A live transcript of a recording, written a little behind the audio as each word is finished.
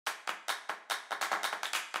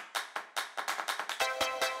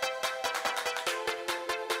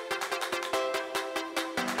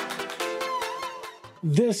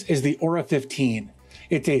This is the Aura 15.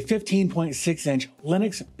 It's a 15.6-inch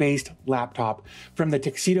Linux-based laptop from the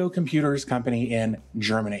Tuxedo Computers company in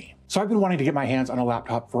Germany. So I've been wanting to get my hands on a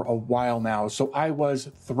laptop for a while now, so I was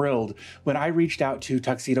thrilled when I reached out to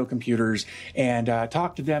Tuxedo Computers and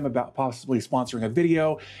talked to them about possibly sponsoring a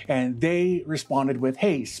video, and they responded with,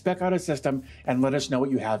 hey, spec out a system and let us know what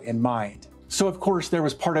you have in mind. So of course, there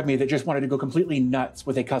was part of me that just wanted to go completely nuts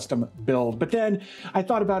with a custom build. But then I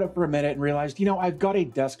thought about it for a minute and realized, you know, I've got a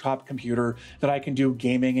desktop computer that I can do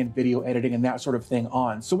gaming and video editing and that sort of thing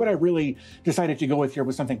on. So what I really decided to go with here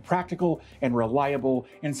was something practical and reliable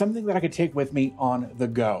and something that I could take with me on the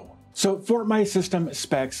go. So for my system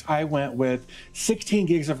specs, I went with 16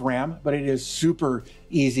 gigs of RAM, but it is super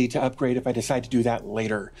easy to upgrade if I decide to do that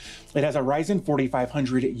later. It has a Ryzen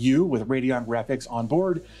 4500U with Radeon graphics on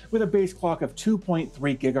board with a base clock of 2.3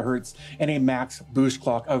 gigahertz and a max boost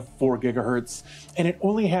clock of 4 gigahertz. And it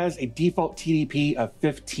only has a default TDP of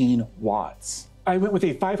 15 watts. I went with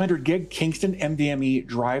a 500 gig Kingston NVMe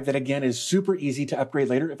drive that again is super easy to upgrade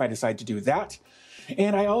later if I decide to do that.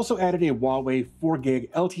 And I also added a Huawei 4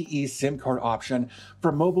 gig LTE SIM card option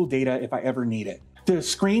for mobile data if I ever need it. The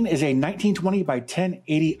screen is a 1920 by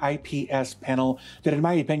 1080 IPS panel that in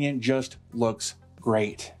my opinion just looks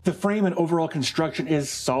great. The frame and overall construction is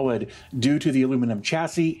solid due to the aluminum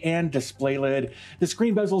chassis and display lid. The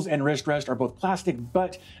screen bezels and wrist rest are both plastic,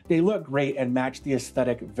 but they look great and match the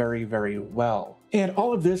aesthetic very, very well. And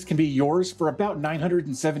all of this can be yours for about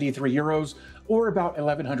 973 euros or about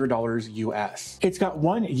 $1,100 US. It's got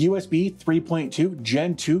one USB 3.2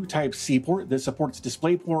 Gen 2 Type-C port that supports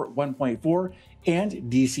DisplayPort 1.4 and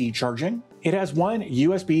DC charging. It has one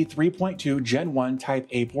USB 3.2 Gen 1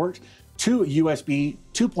 Type-A port, two USB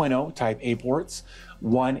 2.0 Type-A ports,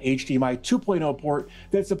 one HDMI 2.0 port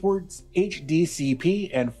that supports HDCP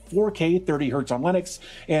and 4K 30Hz on Linux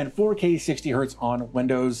and 4K 60Hz on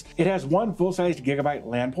Windows. It has one full-sized gigabyte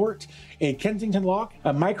LAN port, a Kensington lock,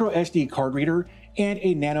 a micro SD card reader, and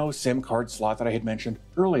a nano SIM card slot that I had mentioned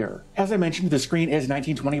earlier. As I mentioned, the screen is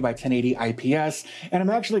 1920 by 1080 IPS, and I'm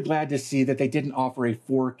actually glad to see that they didn't offer a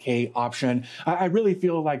 4K option. I really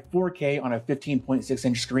feel like 4K on a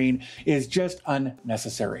 15.6-inch screen is just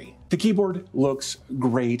unnecessary. The keyboard looks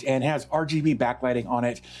great and has RGB backlighting on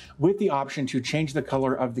it with the option to change the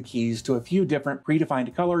color of the keys to a few different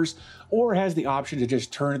predefined colors, or has the option to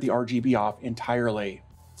just turn the RGB off entirely.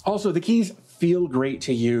 Also, the keys feel great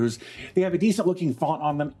to use. They have a decent looking font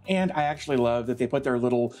on them, and I actually love that they put their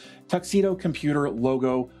little Tuxedo Computer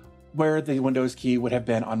logo where the Windows key would have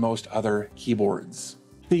been on most other keyboards.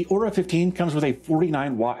 The Aura 15 comes with a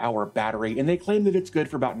 49 watt-hour battery, and they claim that it's good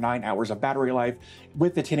for about 9 hours of battery life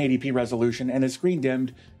with the 1080p resolution and is screen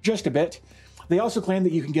dimmed just a bit. They also claim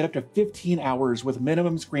that you can get up to 15 hours with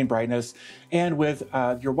minimum screen brightness and with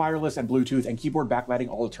your wireless and Bluetooth and keyboard backlighting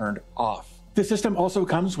all turned off. The system also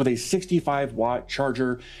comes with a 65-watt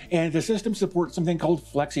charger, and the system supports something called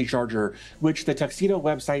Flexi Charger, which the Tuxedo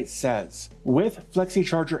website says. With Flexi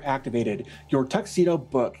Charger activated, your Tuxedo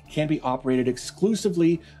book can be operated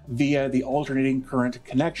exclusively via the alternating current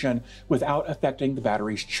connection without affecting the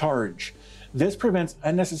battery's charge. This prevents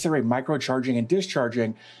unnecessary microcharging and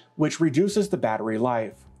discharging, which reduces the battery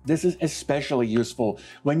life. This is especially useful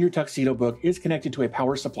when your Tuxedo book is connected to a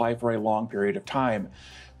power supply for a long period of time.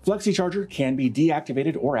 Flexi Charger can be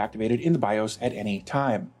deactivated or activated in the BIOS at any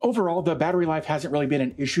time. Overall, the battery life hasn't really been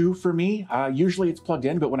an issue for me. Usually it's plugged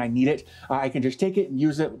in, but when I need it, I can just take it and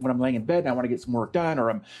use it when I'm laying in bed and I want to get some work done, or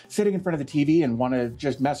I'm sitting in front of the TV and want to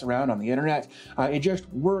just mess around on the internet. It just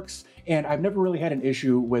works, and I've never really had an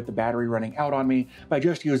issue with the battery running out on me by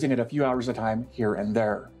just using it a few hours at a time here and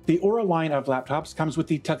there. The Aura line of laptops comes with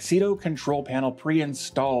the Tuxedo control panel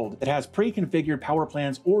pre-installed. It has pre-configured power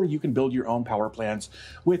plans, or you can build your own power plans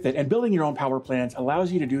with it. And building your own power plans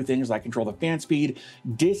allows you to do things like control the fan speed,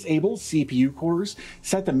 disable CPU cores,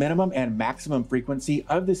 set the minimum and maximum frequency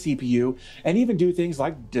of the CPU, and even do things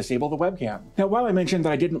like disable the webcam. Now, while I mentioned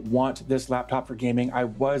that I didn't want this laptop for gaming, I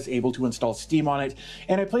was able to install Steam on it,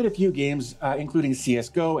 and I played a few games, including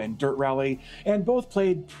CSGO and Dirt Rally, and both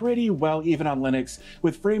played pretty well even on Linux,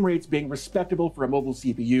 with frame rates being respectable for a mobile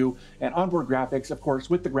CPU, and onboard graphics, of course,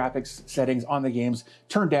 with the graphics settings on the games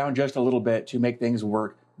turned down just a little bit to make things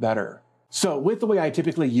work better. So with the way I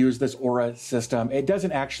typically use this Aura system, it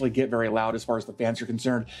doesn't actually get very loud as far as the fans are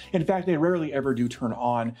concerned. In fact, they rarely ever do turn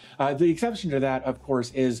on. The exception to that, of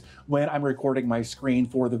course, is when I'm recording my screen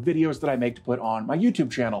for the videos that I make to put on my YouTube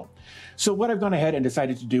channel. So what I've gone ahead and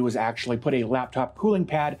decided to do is actually put a laptop cooling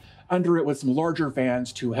pad under it with some larger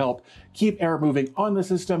fans to help keep air moving on the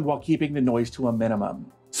system while keeping the noise to a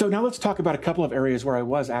minimum. So now let's talk about a couple of areas where I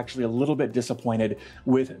was actually a little bit disappointed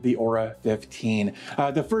with the Aura 15.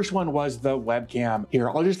 The first one was the webcam. Here,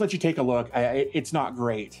 I'll just let you take a look. It's not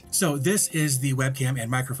great. So this is the webcam and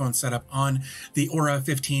microphone setup on the Aura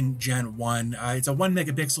 15 Gen 1. It's a 1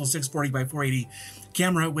 megapixel 640 by 480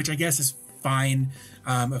 camera, which I guess is fine.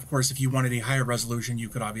 Of course, if you wanted a higher resolution, you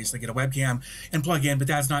could obviously get a webcam and plug in, but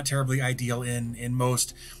that's not terribly ideal in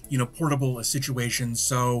most, portable situations.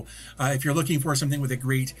 So if you're looking for something with a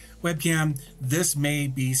great webcam, this may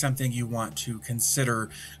be something you want to consider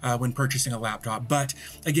when purchasing a laptop. But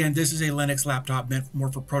again, this is a Linux laptop meant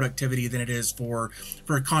more for productivity than it is for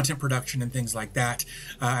content production and things like that.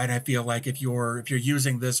 And I feel like if you're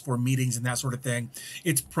using this for meetings and that sort of thing,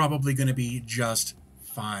 it's probably going to be just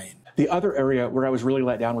fine. The other area where I was really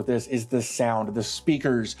let down with this is the sound, the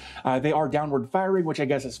speakers. They are downward firing, which I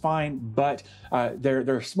guess is fine, but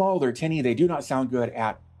they're small, they're tinny, they do not sound good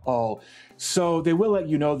at all. So they will let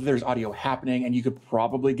you know that there's audio happening and you could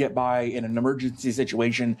probably get by in an emergency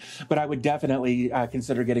situation, but I would definitely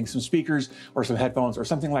consider getting some speakers or some headphones or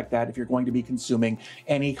something like that if you're going to be consuming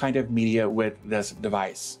any kind of media with this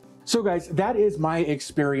device. So guys, that is my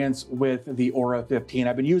experience with the Aura 15.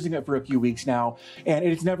 I've been using it for a few weeks now, and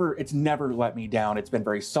it's never let me down. It's been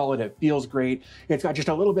very solid. It feels great. It's got just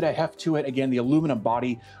a little bit of heft to it. Again, the aluminum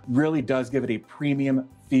body really does give it a premium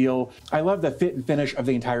feel. I love the fit and finish of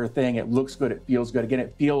the entire thing. It looks good. It feels good. Again,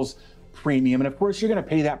 it feels premium. And of course, you're going to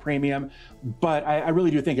pay that premium, but I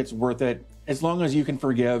really do think it's worth it as long as you can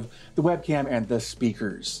forgive the webcam and the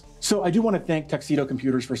speakers. So I do want to thank Tuxedo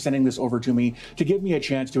Computers for sending this over to me to give me a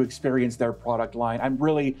chance to experience their product line. I'm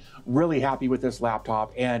really, really happy with this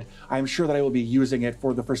laptop, and I'm sure that I will be using it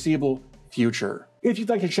for the foreseeable future. If you'd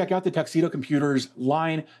like to check out the Tuxedo Computers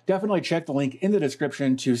line, definitely check the link in the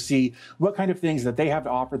description to see what kind of things that they have to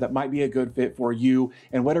offer that might be a good fit for you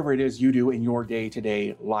and whatever it is you do in your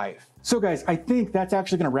day-to-day life. So guys, I think that's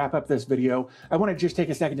actually going to wrap up this video. I want to just take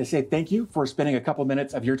a second to say thank you for spending a couple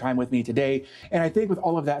minutes of your time with me today. And I think with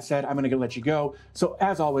all of that said, I'm going to let you go. So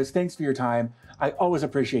as always, thanks for your time. I always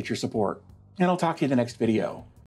appreciate your support, and I'll talk to you in the next video.